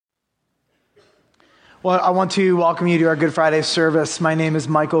Well, I want to welcome you to our Good Friday service. My name is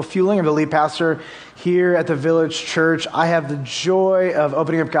Michael Fueling. I'm the lead pastor here at the Village Church. I have the joy of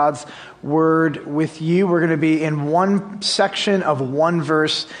opening up God's Word with you. We're going to be in one section of one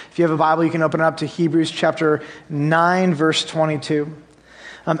verse. If you have a Bible, you can open it up to Hebrews chapter 9, verse 22.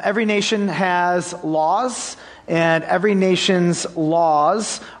 Every nation has laws, and every nation's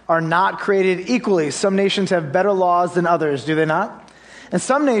laws are not created equally. Some nations have better laws than others, do they not? And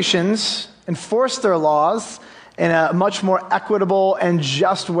some nations enforce their laws in a much more equitable and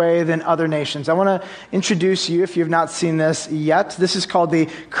just way than other nations. I want to introduce you, if you have not seen this yet. This is called the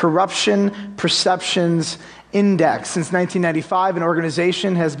Corruption Perceptions Index. Since 1995, an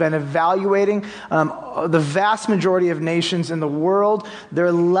organization has been evaluating the vast majority of nations in the world,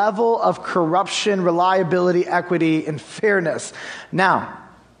 their level of corruption, reliability, equity, and fairness. Now,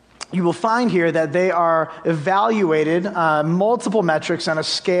 you will find here that they are evaluated multiple metrics on a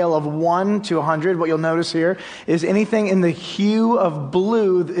scale of 1 to 100. What you'll notice here is anything in the hue of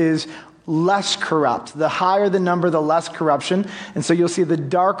blue is less corrupt. The higher the number, the less corruption. And so you'll see the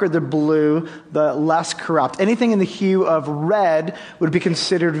darker the blue, the less corrupt. Anything in the hue of red would be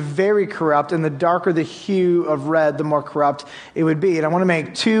considered very corrupt, and the darker the hue of red, the more corrupt it would be. And I want to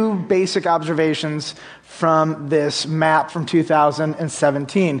make two basic observations from this map from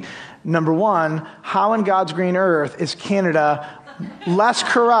 2017. Number one, how in God's green earth is Canada less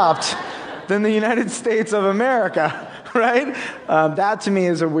corrupt than the United States of America? Right? That to me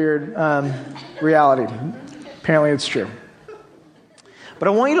is a weird reality. Apparently it's true. But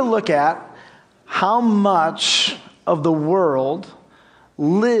I want you to look at how much of the world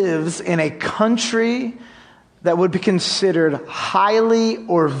lives in a country that would be considered highly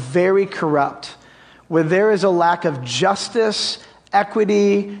or very corrupt, where there is a lack of justice,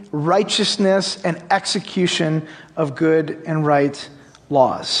 equity, righteousness, and execution of good and right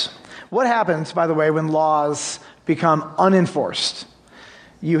laws. What happens, by the way, when laws become unenforced?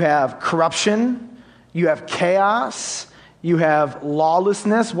 You have corruption, you have chaos, you have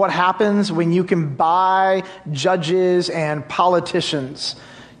lawlessness. What happens when you can buy judges and politicians?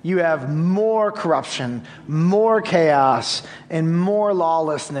 You have more corruption, more chaos, and more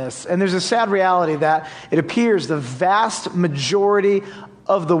lawlessness. And there's a sad reality that it appears the vast majority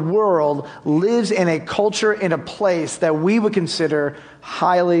of the world lives in a culture, in a place that we would consider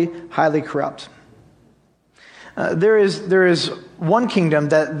highly, highly corrupt. There is one kingdom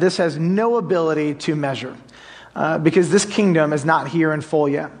that this has no ability to measure because this kingdom is not here in full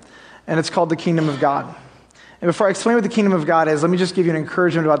yet, and it's called the kingdom of God. And before I explain what the kingdom of God is, let me just give you an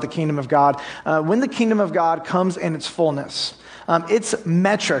encouragement about the kingdom of God. When the kingdom of God comes in its fullness, its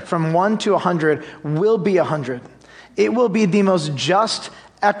metric from 1 to 100 will be 100. It will be the most just,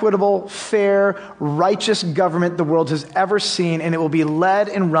 equitable, fair, righteous government the world has ever seen, and it will be led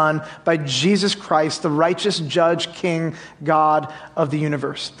and run by Jesus Christ, the righteous judge, king, God of the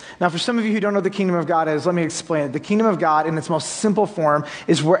universe. Now, for some of you who don't know what the kingdom of God is, let me explain it. The kingdom of God, in its most simple form,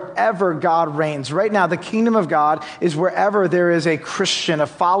 is wherever God reigns. Right now, the kingdom of God is wherever there is a Christian, a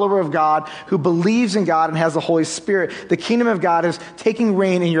follower of God, who believes in God and has the Holy Spirit. The kingdom of God is taking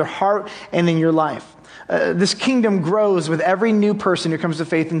reign in your heart and in your life. This kingdom grows with every new person who comes to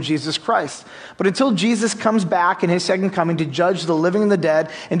faith in Jesus Christ. But until Jesus comes back in his second coming to judge the living and the dead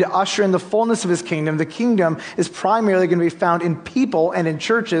and to usher in the fullness of his kingdom, the kingdom is primarily going to be found in people and in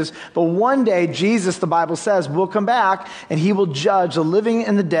churches. But one day, Jesus, the Bible says, will come back and he will judge the living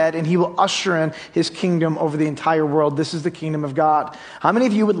and the dead, and he will usher in his kingdom over the entire world. This is the kingdom of God. How many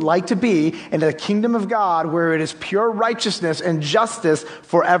of you would like to be in the kingdom of God where it is pure righteousness and justice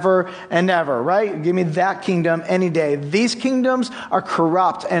forever and ever, right? Give me that kingdom any day. These kingdoms are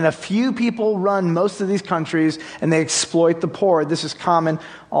corrupt, and a few people run most of these countries, and they exploit the poor. This is common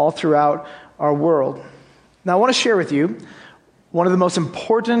all throughout our world. Now, I want to share with you one of the most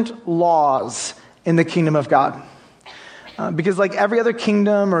important laws in the kingdom of God. Because like every other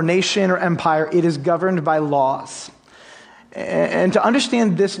kingdom or nation or empire, it is governed by laws. And to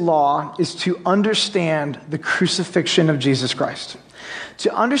understand this law is to understand the crucifixion of Jesus Christ.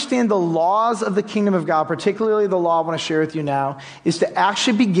 To understand the laws of the kingdom of God, particularly the law I want to share with you now, is to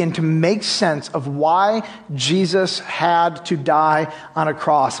actually begin to make sense of why Jesus had to die on a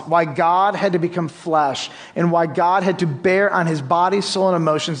cross, why God had to become flesh, and why God had to bear on his body, soul, and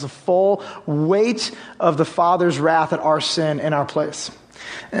emotions the full weight of the Father's wrath at our sin in our place.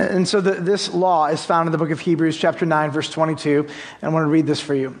 And so this law is found in the book of Hebrews chapter 9, verse 22, and I want to read this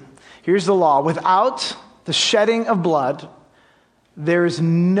for you. Here's the law. Without the shedding of blood, there is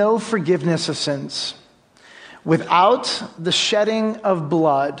no forgiveness of sins. Without the shedding of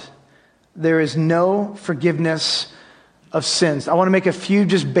blood, there is no forgiveness of sins. I want to make a few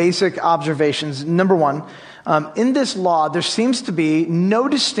just basic observations. Number one, in this law, there seems to be no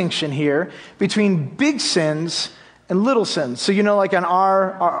distinction here between big sins and little sins. So, like on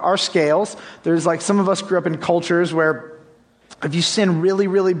our scales, there's like some of us grew up in cultures where if you sin really,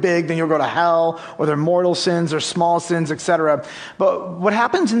 really big, then you'll go to hell, or they're mortal sins or small sins, etc. But what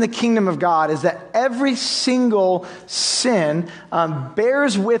happens in the kingdom of God is that every single sin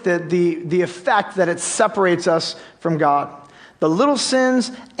bears with it the effect that it separates us from God. The little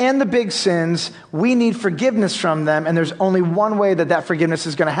sins and the big sins, we need forgiveness from them, and there's only one way that forgiveness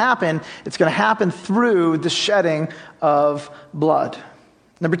is going to happen. It's going to happen through the shedding of blood.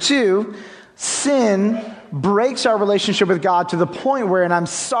 Number two, sin breaks our relationship with God to the point where an I'm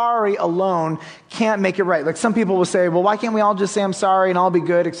sorry alone can't make it right. Like some people will say, well, why can't we all just say I'm sorry and all be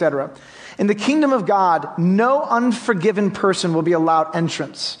good, etc. In the kingdom of God, no unforgiven person will be allowed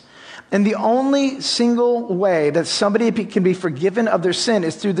entrance. And the only single way that somebody can be forgiven of their sin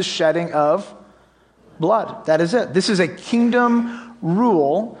is through the shedding of blood. That is it. This is a kingdom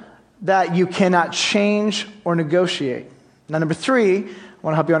rule that you cannot change or negotiate. Now, number three, I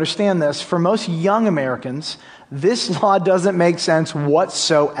want to help you understand this. For most young Americans, this law doesn't make sense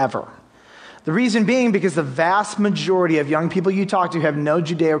whatsoever. The reason being because the vast majority of young people you talk to have no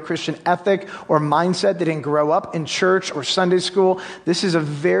Judeo-Christian ethic or mindset. They didn't grow up in church or Sunday school. This is a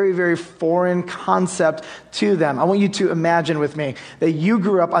very, very foreign concept to them. I want you to imagine with me that you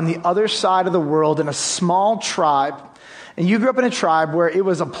grew up on the other side of the world in a small tribe, and you grew up in a tribe where it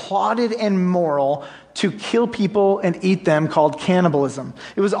was applauded and moral to kill people and eat them, called cannibalism.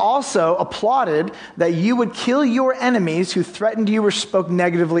 It was also applauded that you would kill your enemies who threatened you or spoke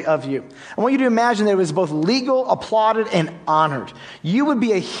negatively of you. I want you to imagine that it was both legal, applauded, and honored. You would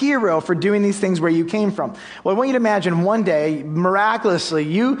be a hero for doing these things where you came from. Well, I want you to imagine one day, miraculously,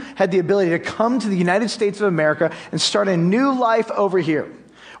 you had the ability to come to the United States of America and start a new life over here.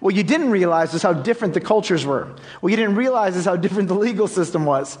 What you didn't realize is how different the cultures were. What you didn't realize is how different the legal system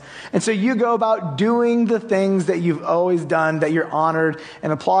was. And so you go about doing the things that you've always done, that you're honored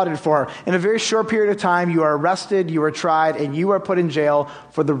and applauded for. In a very short period of time, you are arrested, you are tried, and you are put in jail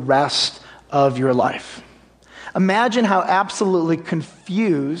for the rest of your life. Imagine how absolutely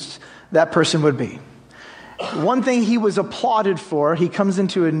confused that person would be. One thing he was applauded for, he comes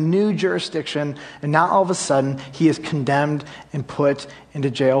into a new jurisdiction, and now all of a sudden he is condemned and put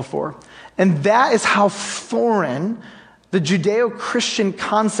into jail for. And that is how foreign the Judeo-Christian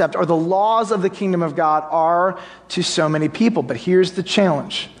concept or the laws of the kingdom of God are to so many people. But here's the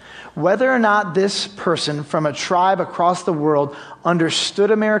challenge. Whether or not this person from a tribe across the world understood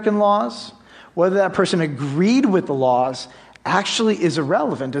American laws, whether that person agreed with the laws, actually is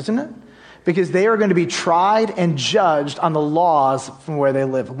irrelevant, isn't it? Because they are going to be tried and judged on the laws from where they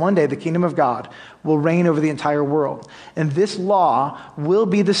live. One day, the kingdom of God will reign over the entire world. And this law will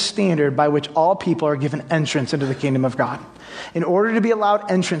be the standard by which all people are given entrance into the kingdom of God. In order to be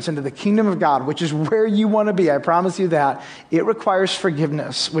allowed entrance into the kingdom of God, which is where you want to be, I promise you that, it requires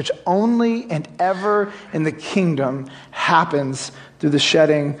forgiveness, which only and ever in the kingdom happens through the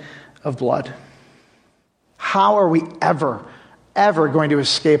shedding of blood. How are we ever going to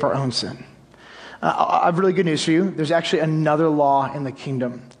escape our own sin? I have really good news for you. There's actually another law in the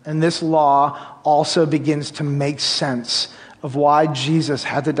kingdom. And this law also begins to make sense of why Jesus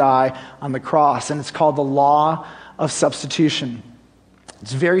had to die on the cross. And it's called the law of substitution.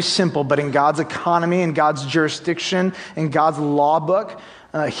 It's very simple, but in God's economy, in God's jurisdiction, in God's law book,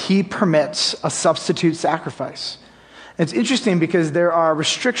 he permits a substitute sacrifice. It's interesting because there are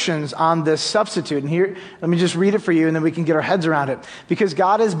restrictions on this substitute. And here, let me just read it for you and then we can get our heads around it. Because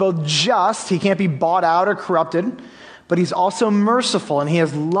God is both just, he can't be bought out or corrupted, but he's also merciful and he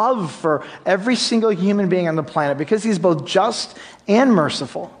has love for every single human being on the planet because he's both just and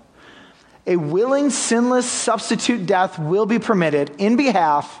merciful. A willing, sinless substitute death will be permitted in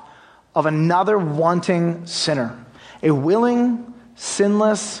behalf of another wanting sinner. A willing,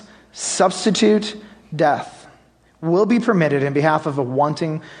 sinless substitute death will be permitted in behalf of a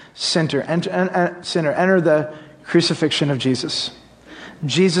wanting sinner. Enter the crucifixion of Jesus.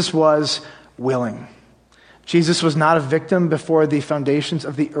 Jesus was willing. Jesus was not a victim before the foundations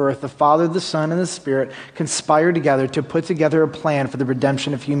of the earth. The Father, the Son, and the Spirit conspired together to put together a plan for the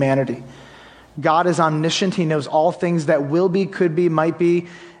redemption of humanity. God is omniscient. He knows all things that will be, could be, might be.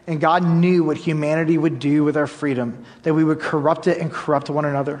 And God knew what humanity would do with our freedom, that we would corrupt it and corrupt one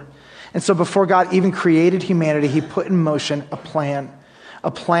another. And so before God even created humanity, he put in motion a plan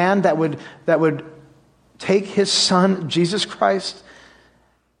that would take his son, Jesus Christ.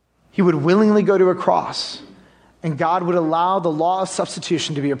 He would willingly go to a cross, and God would allow the law of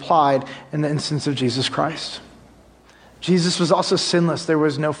substitution to be applied in the instance of Jesus Christ. Jesus was also sinless. There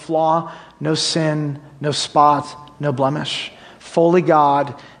was no flaw, no sin, no spot, no blemish. Fully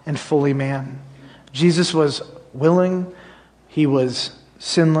God and fully man. Jesus was willing, he was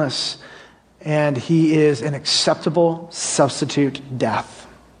sinless, and he is an acceptable substitute death.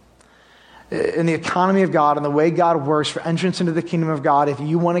 In the economy of God and the way God works for entrance into the kingdom of God, if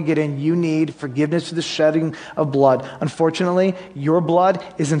you want to get in, you need forgiveness through the shedding of blood. Unfortunately, your blood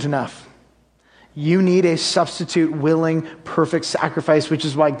isn't enough. You need a substitute, willing, perfect sacrifice, which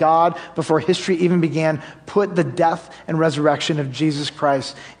is why God, before history even began, put the death and resurrection of Jesus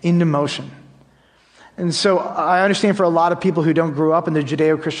Christ into motion. And so I understand for a lot of people who don't grow up in the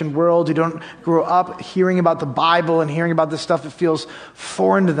Judeo-Christian world, who don't grow up hearing about the Bible and hearing about this stuff, it feels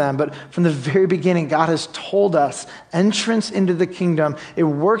foreign to them. But from the very beginning, God has told us entrance into the kingdom, it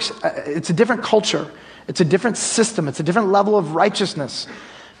works, it's a different culture. It's a different system. It's a different level of righteousness.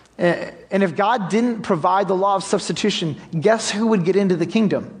 And if God didn't provide the law of substitution, guess who would get into the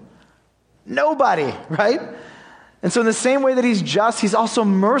kingdom? Nobody, right? And so in the same way that he's just, he's also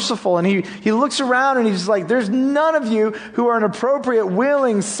merciful. And he looks around and he's like, there's none of you who are an appropriate,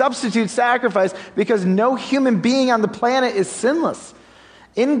 willing substitute sacrifice because no human being on the planet is sinless.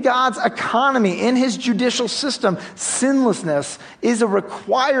 In God's economy, in his judicial system, sinlessness is a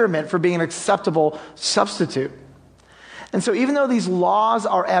requirement for being an acceptable substitute. And so even though these laws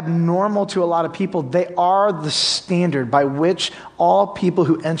are abnormal to a lot of people, they are the standard by which all people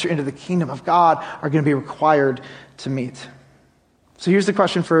who enter into the kingdom of God are going to be required to meet. So here's the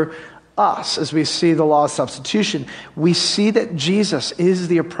question for us as we see the law of substitution. We see that Jesus is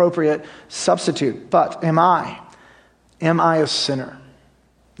the appropriate substitute, but am I a sinner?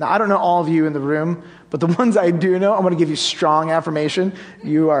 Now, I don't know all of you in the room, but the ones I do know, I'm going to give you strong affirmation.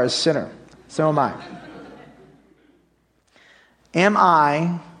 You are a sinner. So am I. Am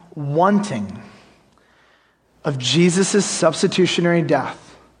I wanting of Jesus' substitutionary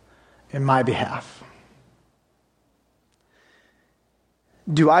death in my behalf?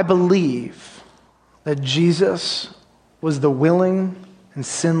 Do I believe that Jesus was the willing and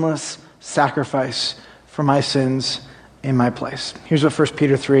sinless sacrifice for my sins in my place? Here's what 1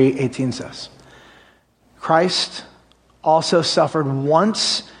 Peter 3:18 says. Christ also suffered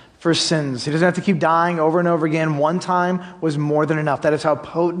once for sins. He doesn't have to keep dying over and over again. One time was more than enough. That is how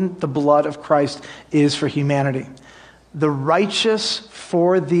potent the blood of Christ is for humanity. The righteous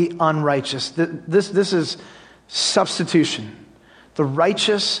for the unrighteous. This is substitution. The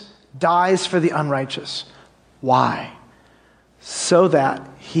righteous dies for the unrighteous. Why? So that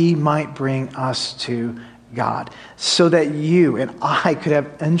he might bring us to God. So that you and I could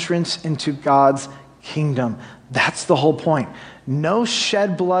have entrance into God's kingdom. That's the whole point. No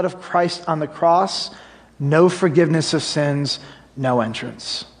shed blood of Christ on the cross, no forgiveness of sins, no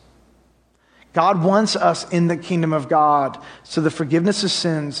entrance. God wants us in the kingdom of God, so the forgiveness of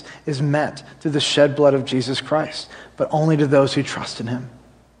sins is met through the shed blood of Jesus Christ, but only to those who trust in him.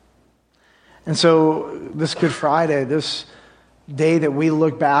 And so this Good Friday, this day that we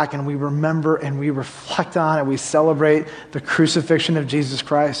look back and we remember and we reflect on and we celebrate the crucifixion of Jesus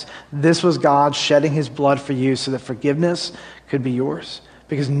Christ, this was God shedding his blood for you so that forgiveness could be yours,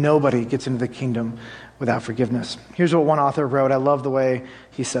 because nobody gets into the kingdom without forgiveness. Here's what one author wrote. I love the way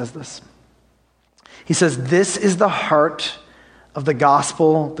he says this. He says, this is the heart of the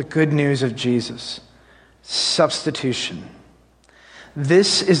gospel, the good news of Jesus. Substitution.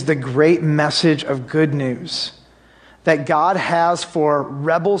 This is the great message of good news that God has for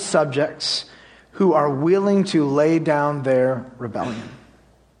rebel subjects who are willing to lay down their rebellion.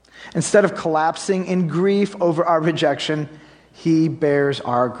 Instead of collapsing in grief over our rejection, he bears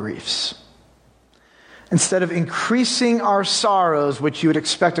our griefs. Instead of increasing our sorrows, which you would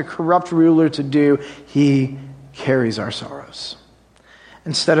expect a corrupt ruler to do, he carries our sorrows.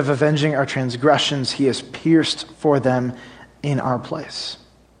 Instead of avenging our transgressions, he is pierced for them in our place.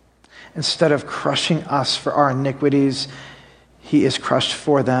 Instead of crushing us for our iniquities, he is crushed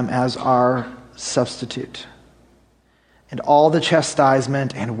for them as our substitute. And all the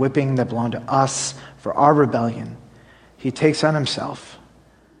chastisement and whipping that belong to us for our rebellion, he takes on himself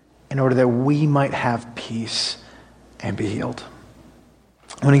in order that we might have peace and be healed.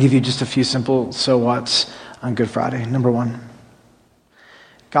 I want to give you just a few simple so whats on Good Friday. Number one,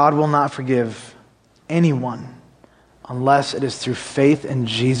 God will not forgive anyone unless it is through faith in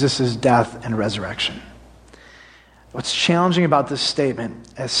Jesus' death and resurrection. What's challenging about this statement,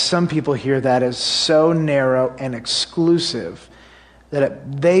 as some people hear that, is so narrow and exclusive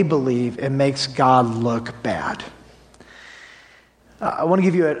that they believe it makes God look bad. I want to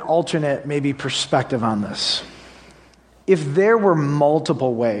give you an alternate, maybe, perspective on this. If there were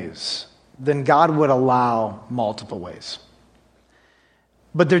multiple ways then God would allow multiple ways.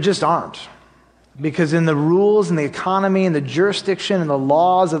 But there just aren't. Because in the rules and the economy and the jurisdiction and the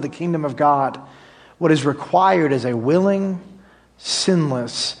laws of the kingdom of God, what is required is a willing,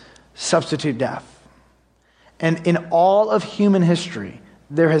 sinless substitute death. And in all of human history,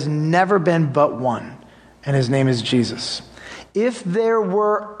 there has never been but one, and his name is Jesus. If there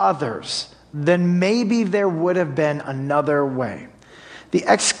were others, then maybe there would have been another way. The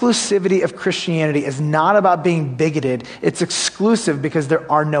exclusivity of Christianity is not about being bigoted. It's exclusive because there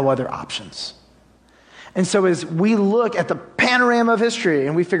are no other options. And so as we look at the panorama of history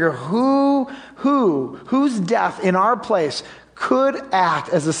and we figure whose death in our place could act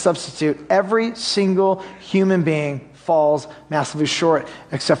as a substitute, every single human being falls massively short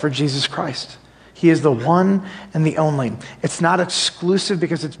except for Jesus Christ. He is the one and the only. It's not exclusive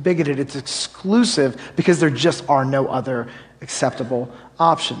because it's bigoted. It's exclusive because there just are no other acceptable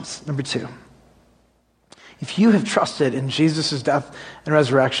options. Number two, if you have trusted in Jesus' death and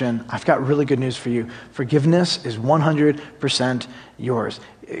resurrection, I've got really good news for you. Forgiveness is 100% yours.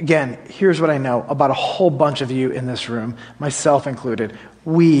 Again, here's what I know about a whole bunch of you in this room, myself included.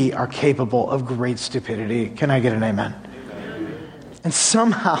 We are capable of great stupidity. Can I get an amen? And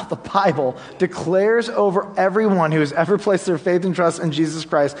somehow the Bible declares over everyone who has ever placed their faith and trust in Jesus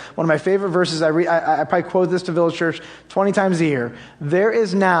Christ, one of my favorite verses I read, I probably quote this to Village Church 20 times a year. There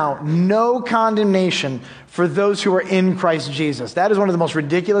is now no condemnation for those who are in Christ Jesus. That is one of the most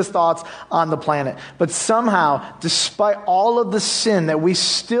ridiculous thoughts on the planet. But somehow, despite all of the sin that we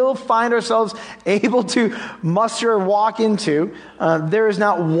still find ourselves able to muster or walk into, there is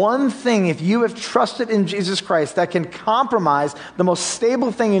not one thing, if you have trusted in Jesus Christ, that can compromise the most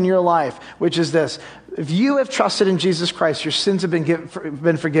stable thing in your life, which is this. If you have trusted in Jesus Christ, your sins have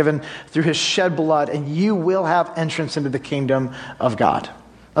been forgiven through his shed blood, and you will have entrance into the kingdom of God.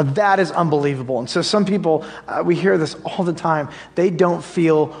 Now, that is unbelievable. And so some people, we hear this all the time, they don't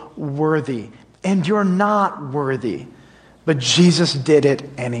feel worthy. And you're not worthy. But Jesus did it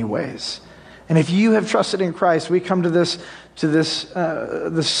anyways. And if you have trusted in Christ, we come to this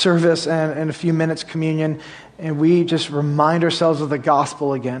service and in a few minutes communion, and we just remind ourselves of the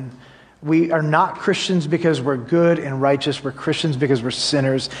gospel again. We are not Christians because we're good and righteous. We're Christians because we're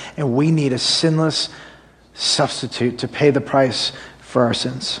sinners, and we need a sinless substitute to pay the price for our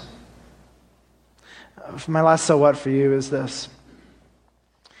sins. My last so what for you is this.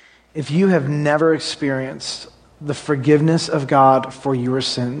 If you have never experienced the forgiveness of God for your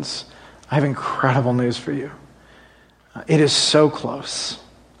sins, I have incredible news for you. It is so close.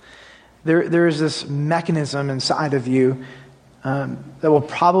 There is this mechanism inside of you that will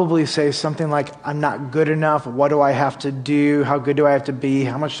probably say something like, I'm not good enough. What do I have to do? How good do I have to be?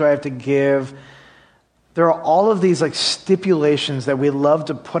 How much do I have to give? There are all of these like stipulations that we love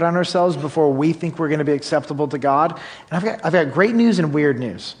to put on ourselves before we think we're going to be acceptable to God. And I've got great news and weird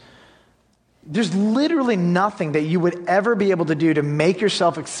news. There's literally nothing that you would ever be able to do to make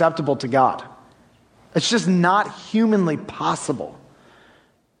yourself acceptable to God. It's just not humanly possible.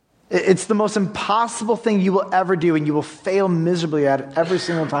 It's the most impossible thing you will ever do, and you will fail miserably at it every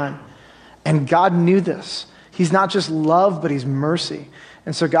single time. And God knew this. He's not just love, but he's mercy.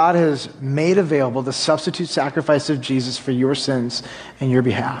 And so God has made available the substitute sacrifice of Jesus for your sins in your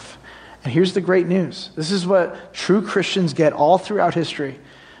behalf. And here's the great news. This is what true Christians get all throughout history.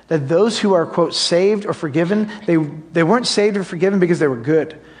 That those who are, quote, saved or forgiven, they weren't saved or forgiven because they were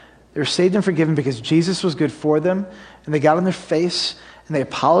good. They were saved and forgiven because Jesus was good for them. And they got on their face and they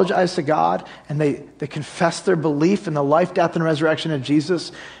apologized to God. And they confessed their belief in the life, death, and resurrection of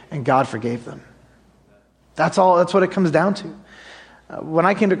Jesus. And God forgave them. That's all. That's what it comes down to. When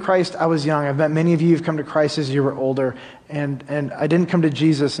I came to Christ, I was young. I've met many of you who've come to Christ as you were older. And I didn't come to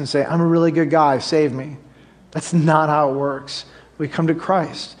Jesus and say, I'm a really good guy, save me. That's not how it works. We come to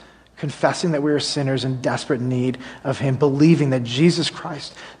Christ, confessing that we are sinners in desperate need of him, believing that Jesus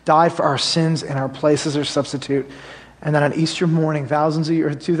Christ died for our sins in our place as our substitute, and that on Easter morning,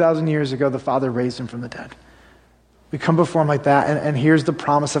 2,000 years ago, the Father raised him from the dead. We come before him like that, and here's the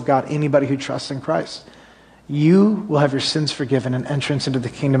promise of God. Anybody who trusts in Christ, you will have your sins forgiven, and entrance into the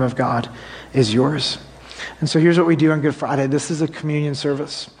kingdom of God is yours. And so here's what we do on Good Friday. This is a communion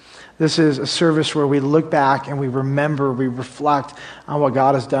service. This is a service where we look back and we remember, we reflect on what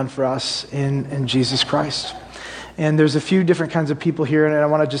God has done for us in Jesus Christ. And there's a few different kinds of people here, and I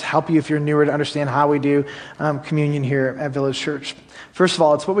want to just help you if you're newer to understand how we do communion here at Village Church. First of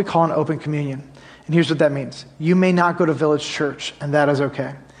all, it's what we call an open communion. And here's what that means. You may not go to Village Church, and that is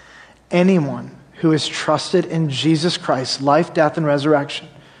okay. Anyone who has trusted in Jesus Christ's life, death, and resurrection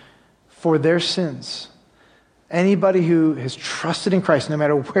for their sins Anybody who has trusted in Christ, no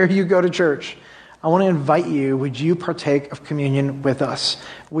matter where you go to church, I want to invite you, would you partake of communion with us?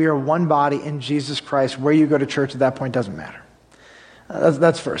 We are one body in Jesus Christ. Where you go to church at that point doesn't matter.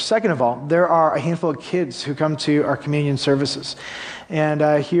 That's first. Second of all, there are a handful of kids who come to our communion services.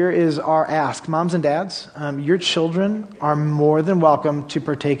 And here is our ask. Moms and dads, your children are more than welcome to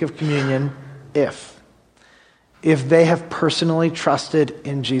partake of communion if they have personally trusted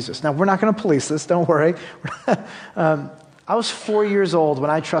in Jesus. Now, we're not going to police this, don't worry. I was 4 years old when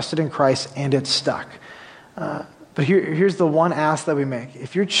I trusted in Christ, and it stuck. But here's the one ask that we make.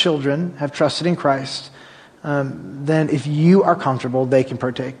 If your children have trusted in Christ, then if you are comfortable, they can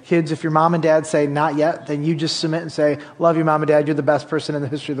partake. Kids, if your mom and dad say not yet, then you just submit and say, love you, mom and dad, you're the best person in the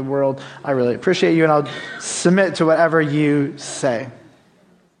history of the world. I really appreciate you, and I'll submit to whatever you say.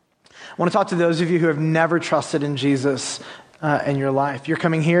 I want to talk to those of you who have never trusted in Jesus in your life. You're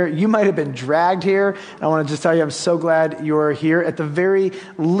coming here. You might have been dragged here. I want to just tell you, I'm so glad you're here. At the very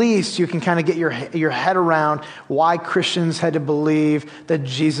least, you can kind of get your head around why Christians had to believe that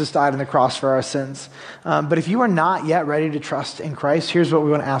Jesus died on the cross for our sins. But if you are not yet ready to trust in Christ, here's what we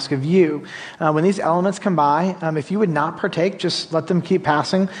want to ask of you. When these elements come by, if you would not partake, just let them keep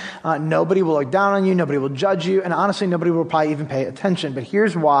passing. Nobody will look down on you. Nobody will judge you. And honestly, nobody will probably even pay attention. But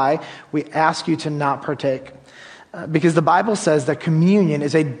here's why we ask you to not partake. Because the Bible says that communion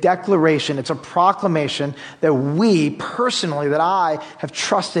is a declaration, it's a proclamation that we personally, that I have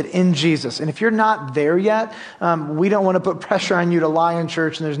trusted in Jesus. And if you're not there yet, we don't want to put pressure on you to lie in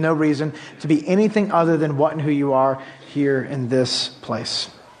church, and there's no reason to be anything other than what and who you are here in this place.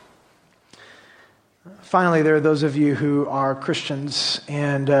 Finally, there are those of you who are Christians,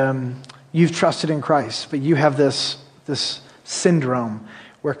 and you've trusted in Christ, but you have this syndrome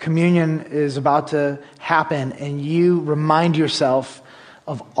where communion is about to happen, and you remind yourself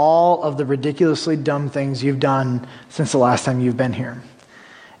of all of the ridiculously dumb things you've done since the last time you've been here.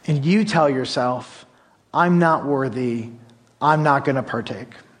 And you tell yourself, I'm not worthy, I'm not going to partake.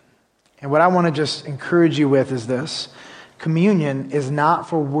 And what I want to just encourage you with is this. Communion is not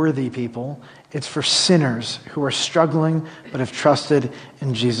for worthy people, it's for sinners who are struggling but have trusted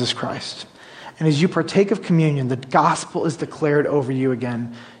in Jesus Christ. And as you partake of communion, the gospel is declared over you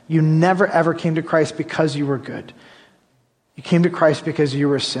again. You never, ever came to Christ because you were good. You came to Christ because you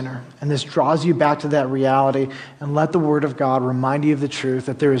were a sinner. And this draws you back to that reality. And let the word of God remind you of the truth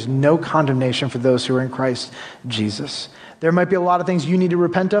that there is no condemnation for those who are in Christ Jesus. There might be a lot of things you need to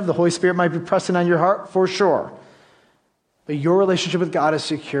repent of. The Holy Spirit might be pressing on your heart, for sure. But your relationship with God is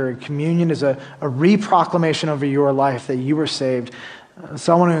secure. And communion is a reproclamation over your life that you were saved.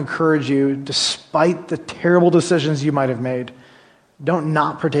 So I want to encourage you, despite the terrible decisions you might have made, don't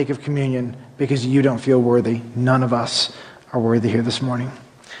not partake of communion because you don't feel worthy. None of us are worthy here this morning.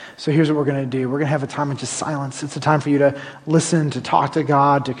 So here's what we're going to do. We're going to have a time of just silence. It's a time for you to listen, to talk to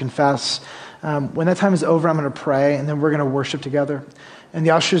God, to confess. When that time is over, I'm going to pray, and then we're going to worship together. And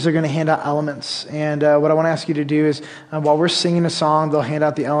the ushers are going to hand out elements. And what I want to ask you to do is, while we're singing a song, they'll hand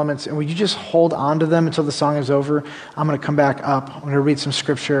out the elements. And would you just hold on to them until the song is over? I'm going to come back up. I'm going to read some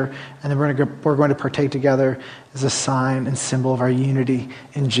scripture. And then we're going to partake together as a sign and symbol of our unity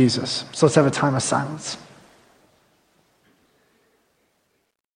in Jesus. So let's have a time of silence.